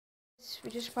guys, we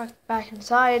just walked back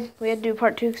inside. We had to do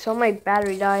part 2 because all my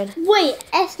battery died. Wait,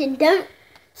 Eston, don't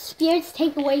spirits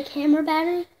take away camera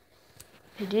battery?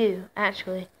 They do,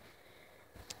 actually.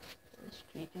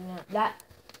 That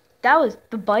was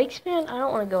the bikes, man. I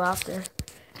don't want to go out there.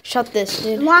 Shut this,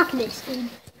 dude. Lock this, dude.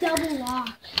 Double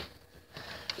lock.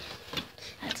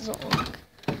 That doesn't lock.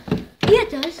 Yeah,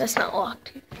 it does. That's not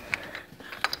locked.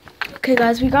 Okay,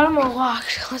 guys, we got them all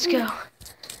locked. Let's go.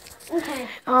 Okay.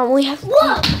 We have.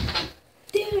 Whoa!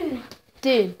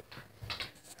 Dude.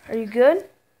 Are you good?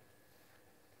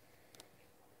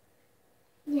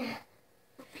 Yeah.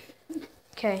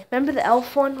 Okay. Remember the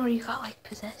elf one where you got like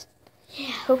possessed? Yeah.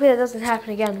 Hopefully that doesn't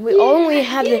happen again. We only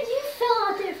have the. You fell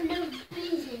out there for no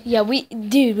reason. Yeah, we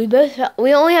both fell.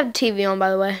 We only have the TV on,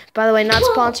 by the way. By the way, not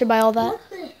sponsored by all that. What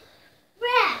the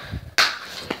rat?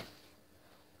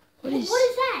 What is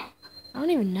that? I don't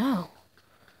even know.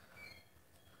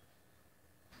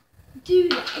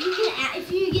 Dude,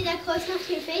 if you get that close enough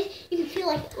to your face, you can feel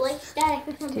like static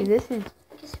or something. Dude, this is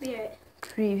like a spirit.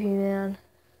 creepy, man.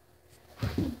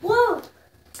 Whoa!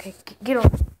 Okay, get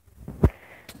on.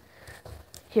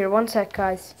 Here, one sec,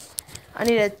 guys. I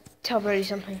need to tell Brady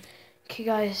something. Okay,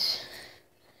 guys.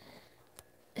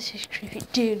 This is creepy.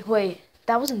 Dude, wait.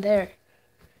 That wasn't there.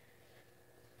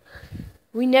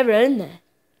 We never owned that.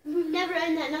 We've never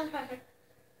owned that nutcracker.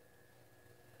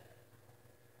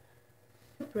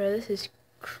 Bro, this is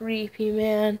creepy,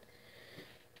 man.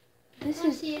 This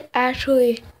is See it?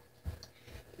 actually...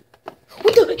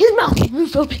 What the? His mouth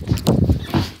moved open.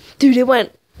 Dude, it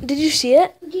went... Did you see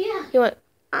it? Yeah. It went...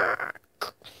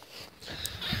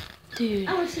 Dude.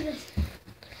 I want to see this.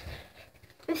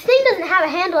 This thing doesn't have a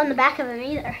handle on the back of it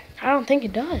either. I don't think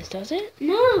it does it?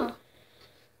 No.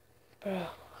 Bro,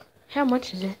 how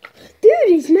much is it? Dude,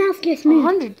 his mouth gets moved.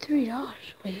 $103.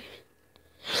 Wait.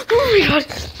 Oh my god,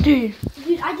 dude.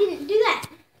 Dude, I didn't do that.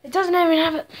 It doesn't even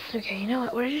have it. Okay, you know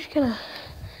what? We're just gonna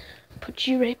put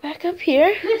you right back up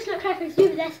here. Most nutcrackers do,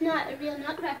 but that's not a real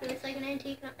nutcracker. It's like an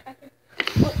antique nutcracker.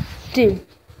 Dude.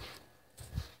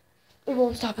 It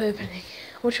won't stop opening.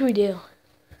 What should we do?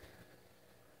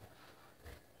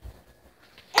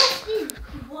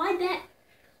 Why that?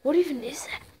 What even is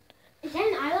that? Is that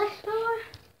an eyelash drawer?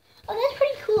 Oh, that's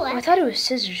pretty cool. Oh, I thought it was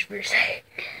scissors for a second.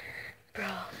 Bro.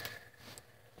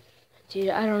 Dude,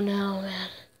 I don't know, man.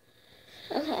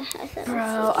 Okay,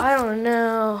 Bro, I don't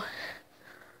know.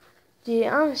 Dude,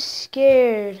 I'm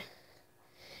scared.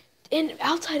 And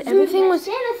outside, everything was...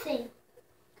 Santa thing.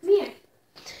 Come here.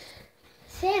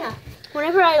 Santa.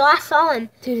 Whenever I last saw him,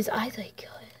 Dude, his eyes like good.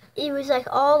 it was like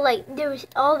all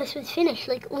this was finished.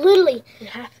 Like literally,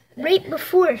 right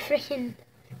before freaking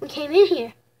we came in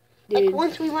here. Dude, like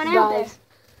once we went out there.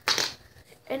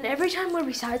 And every time we're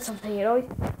beside something, it always...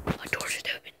 My door just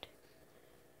opened.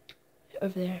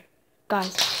 Over there.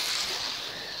 Guys.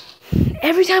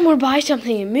 Every time we're by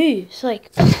something, it moves.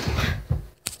 Like...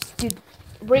 Dude,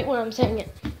 right when I'm saying it.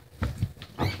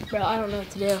 Bro, I don't know what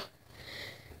to do.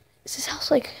 Is this house,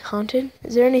 like, haunted?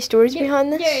 Is there any stories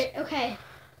behind this? Okay.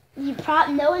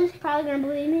 No one's probably going to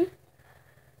believe me.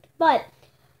 But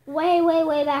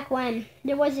way back when,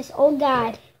 there was this old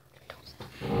guy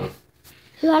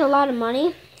who had a lot of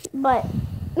money, but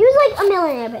he was like a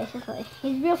millionaire, basically.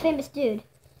 He's a real famous dude.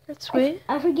 That's sweet.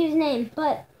 I forget his name,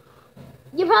 but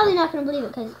you're probably not going to believe it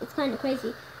because it's kind of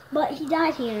crazy. But he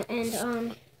died here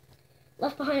and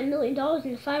left behind $1 million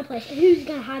in the fireplace. And who's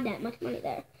going to hide that much money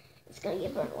there? It's going to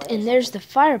get burned away. And there's the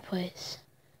fireplace.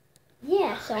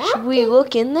 Yeah, so Should we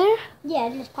look in there? Yeah,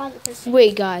 just pause it for a second.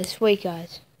 Wait, guys.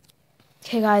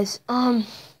 Okay, guys.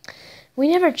 We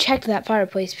never checked that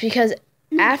fireplace because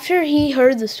after he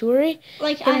heard the story,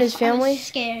 like him and his family. I was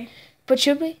scared. But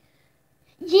should we?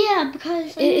 Yeah,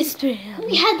 because It's 3 a.m.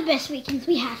 we had the best weekends.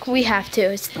 We have to. We have to.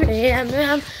 It's 3 a.m.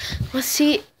 man. Let's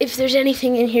see if there's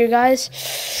anything in here, guys.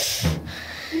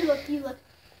 You look.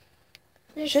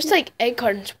 There's just like egg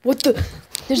cartons. What the?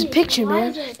 There's a picture, why man.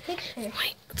 Is there a picture?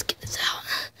 Wait, let's get this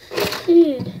out.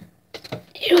 Dude,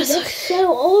 It was that's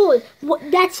so old.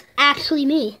 That's actually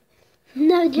me.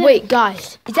 No joke. Wait,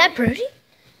 guys. Is that Brody?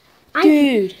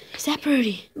 Dude, is that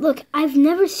Brody? Look, I've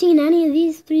never seen any of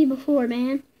these 3 before,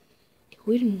 man.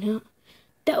 We didn't know.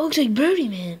 That looks like Brody,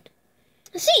 man.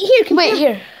 See, here. Wait,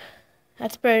 here.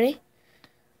 That's Brody.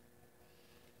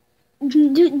 Does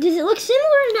it look similar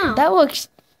or no? That looks...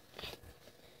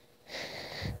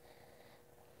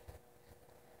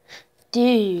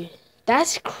 Dude,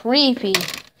 that's creepy.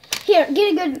 Here,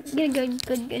 get a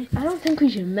good. I don't think we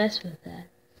should mess with that.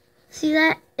 See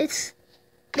that? It's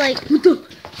like, what the?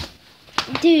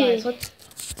 Dude.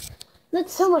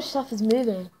 Guys, so much stuff is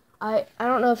moving. I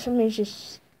don't know if somebody's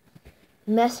just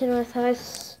messing with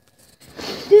us.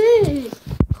 Dude.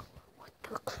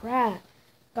 crap.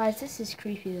 Guys, this is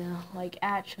creepy though. Like,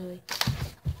 actually.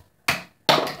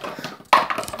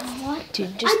 What?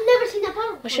 Dude, just... I've never seen that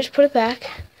bottle. Let's just put it back.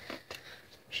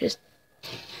 Just...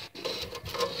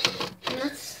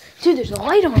 Dude, there's a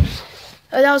light on.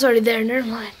 Oh, that was already there. Never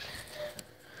mind.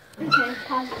 Okay,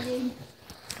 pause it, dude.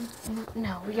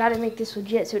 No, we gotta make this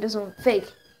legit so it doesn't look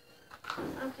fake.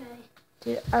 Okay.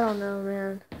 Dude, I don't know,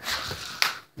 man.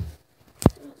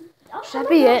 Oh, Should that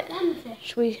be it? I'm the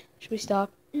fish. Should we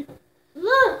stop?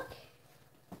 Look!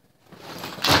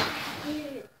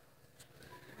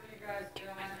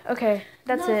 Okay,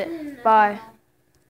 that's it. Nothing. Bye.